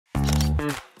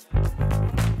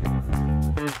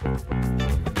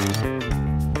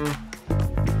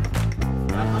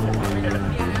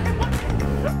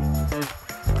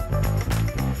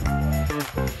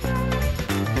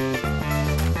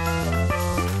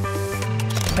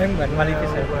ให้เหมือนมาริฟิ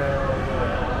เซเวอร์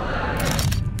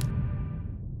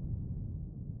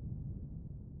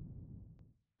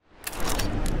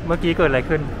เมื่อกี้เกิดอะไร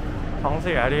ขึ้นท้องเ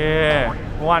สียดิ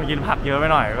เมื่อวานกินผักเยอะไป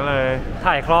หน่อยก็เลย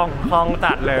ถ่ายคล่อง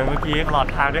จัดเลยเมื่อกี้ตลอด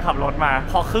ทางที่ขับรถมา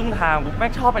พอครึ่งทางปุ๊บแม่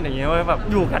งชอบเป็นอย่างนี้เลยแบบ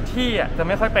อยู่กับที่อ่ะจะไ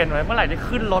ม่ค่อยเป็นเลยเมื่อไหร่ที่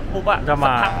ขึ้นรถปุ๊บอ่ะจะม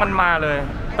าพักมันมาเลย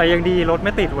แต่ยังดีรถไ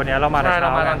ม่ติดวันนี้เรามา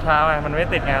ตอนเช้าไงมันไม่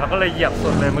ติดไงเราก็เลยเหยียบสุ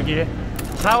ดเลยเมื่อกี้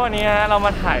ถ้าวันนี้เราม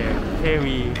าถ่ายเท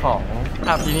วีของ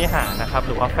อภินิหารนะครับห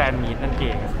รือว่าแฟนมีตนั่นเอ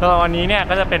งก็วันนี้เนี่ย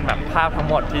ก็จะเป็นแบบภาพทั้ง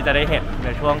หมดที่จะได้เห็นใน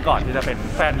ช่วงก่อนที่จะเป็น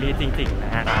แฟนมีตจริงๆน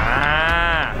ะฮะ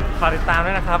ฝากติดตามด้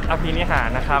วยนะครับอภินิหาร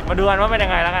นะครับมาดูกันว่าเป็นยั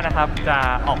งไงแล้วกันนะครับจะ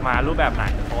ออกมารูปแบบไหน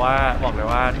เพราะว่าบอกเลย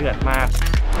ว่าเดือดมาก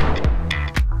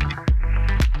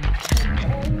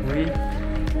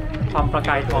ความประก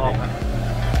ายทองอะ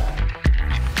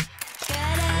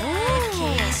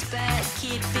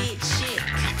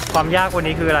ความยากกว่า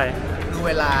นี้คืออะไรคือเ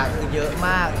วลาคือเยอะม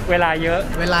ากเวลาเยอะ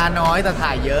เวลาน้อยแต่ถ่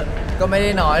ายเยอะก็ไม่ไ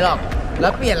ด้น้อยหรอกแล้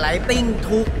วเปลี่ยนไลท์ติ้ง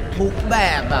ทุกแบ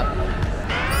บ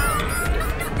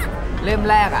เล่ม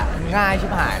แรกอ่ะง่ายชิ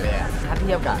บหายเลยอ่ะถ้าเ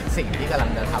ทียบกับสิ่งที่กำลัง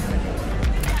จะทำ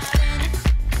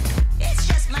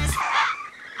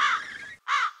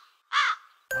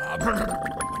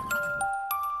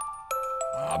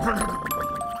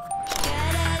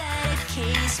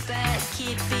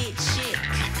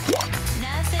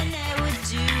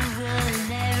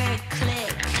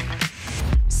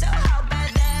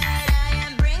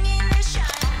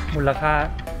มูลค่า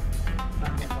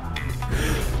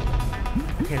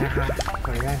โอเคนะครับข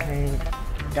ออนุญาตให้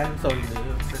ด้านโซนนี้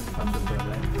เป็นความสมบูรณ์เ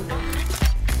ลย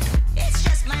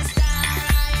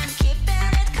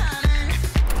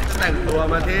แต่งตัว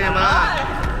มาเท่มาก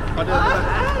พอเดินมา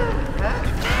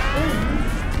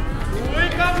อุ้ย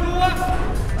กล้ามรัว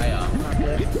ไปเหรอ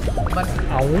มัน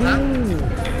เอา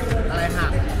อะไรหั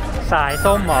กสาย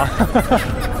ส้มเหรอ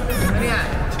เนี่ย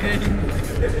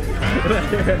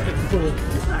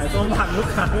สายส้มหักลูก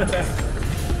ค้าเลย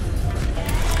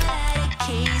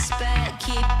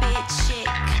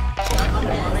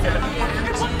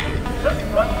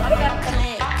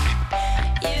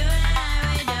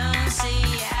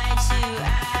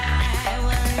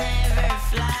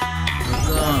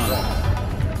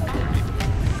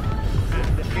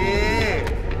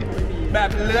แบ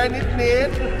บเลื้อยนิดเ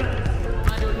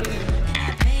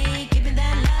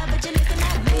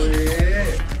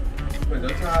หมือนเจ้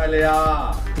าชายเลยอ่ะ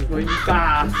โอ้ยกา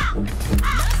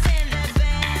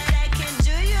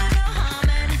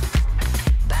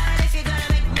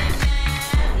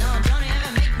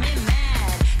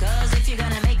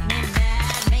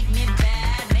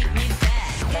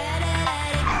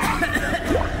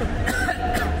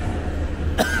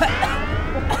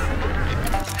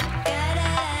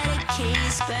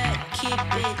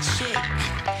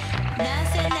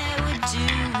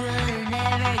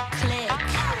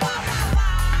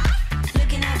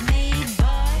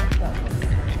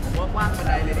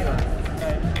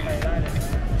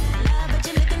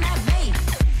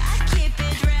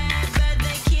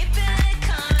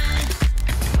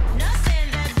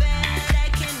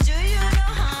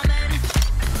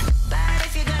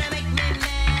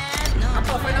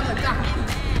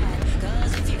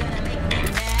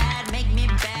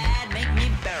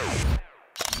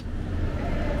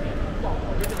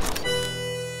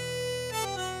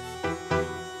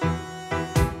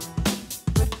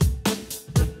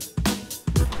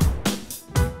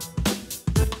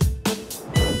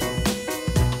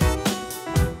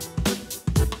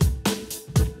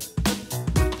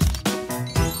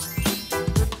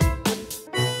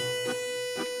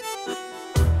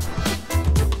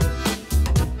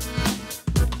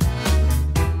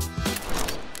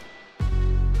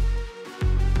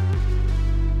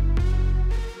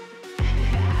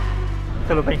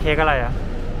สรุปเป็นเค้กอะไรอ่ะ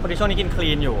พอดีช่วงนี้กินคลี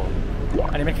นอยู่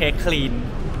อันนี้เป็นเค้กคลีน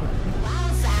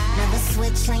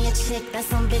Switch on your chick,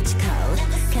 that's on bitch code.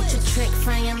 Catch a trick,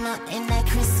 fry him up in that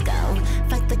Crisco.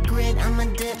 Fuck the grid, I'ma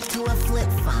dip to a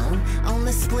flip phone. On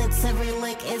the splits, every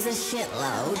lick is a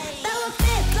shitload. Throw a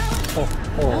fit, throw a fit. โอ้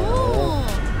โห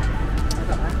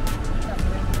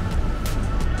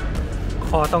ค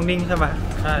อต้องนิ่งใช่ไหม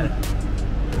ใช่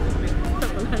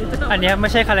อันนี้ไม่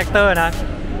ใช่คาแรคเตอร์นะ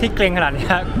ที่เกรงขนาดนี้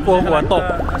กลัวหัวตก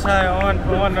ใช่เพ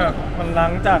ราะมันแบบมันล้า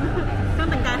งจัดเครื่อง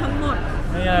แต่งกายทั้งหมด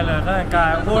ไม่อะไรเลยเครื่องแต่งกาย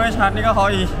พูดให้ชัดนี่ก็เขา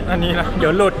อีอันนี้นะเดี๋ย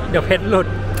วหลุดเดี๋ยวเพชรหลุด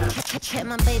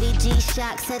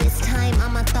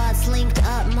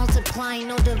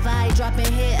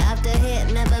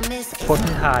คน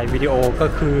ที่ถ่ายวิดีโอก็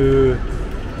คือ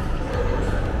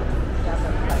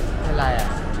อะไรอ่ะ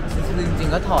จริง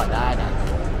ๆก็ถอดได้นะ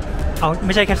เอาไ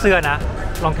ม่ใช่แค่เสื้อนะ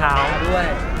รองเท้าด้วย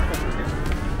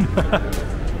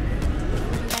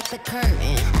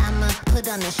curtain. I'ma put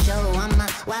on a show. I'ma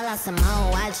wild out some more.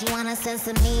 Why'd you wanna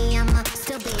censor me? I'ma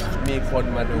still be. มีคน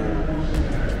มาดู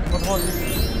ขอโทษ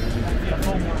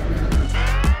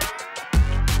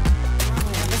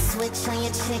Switch on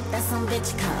your chick, that's some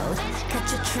bitch code. Cut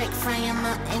your trick, fry 'em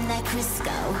up in that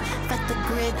Crisco. Fuck the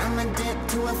grid, I'ma dip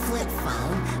to a flip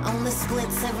phone. Only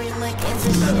splits, every lick is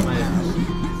a shit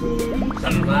load. ท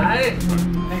ำไร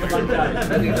ให้กำลังใจ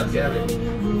นั่นเองจับแก้เลย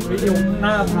วิดีโอห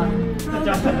น้าพังจ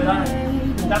ำไม่ได้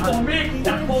จับผมพี่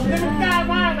จับผมนี่มันกล้า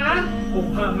มากนะผม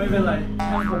พังไม่เป็นไร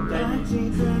ถ้าผมใจดี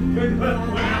เพื่อน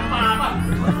คุณน้ำปลาป่ะ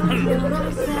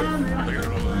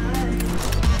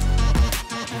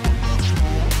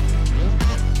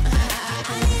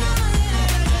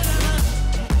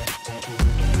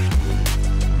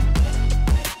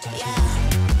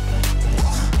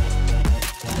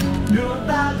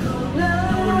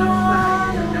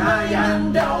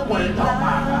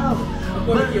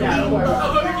ไม่เกี่ยว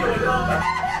ไม่เกี่ยว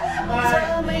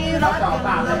ไม่รักต่อป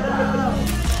ากเลย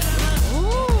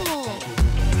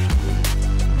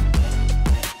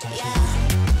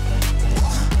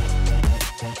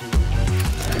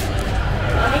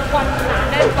อันนี้ควันหนา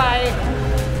แน่นไป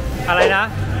อะไรนะ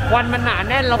ควันมันหนา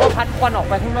แน่นเราก็พัดควันออก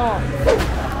ไปข้างนอก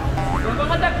มัน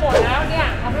ก็จะกดแล้วเนี่ย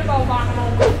ทำให้เบาบางล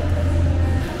ง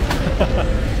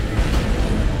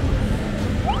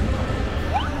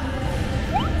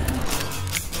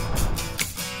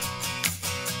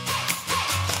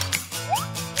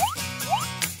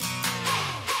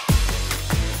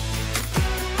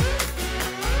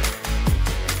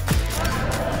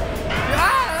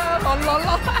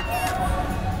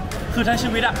คือทั้งชี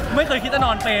วิตอะไม่เคยคิดจะน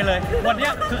อนเปลเลยวันนี้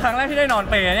คือครั้งแรกที่ได้นอน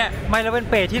เปลเนี่ยไม่แล้วเป็น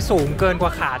เปลที่สูงเกินกว่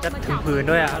าขาจะถึงพื้น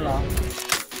ด้วยอะเหรอ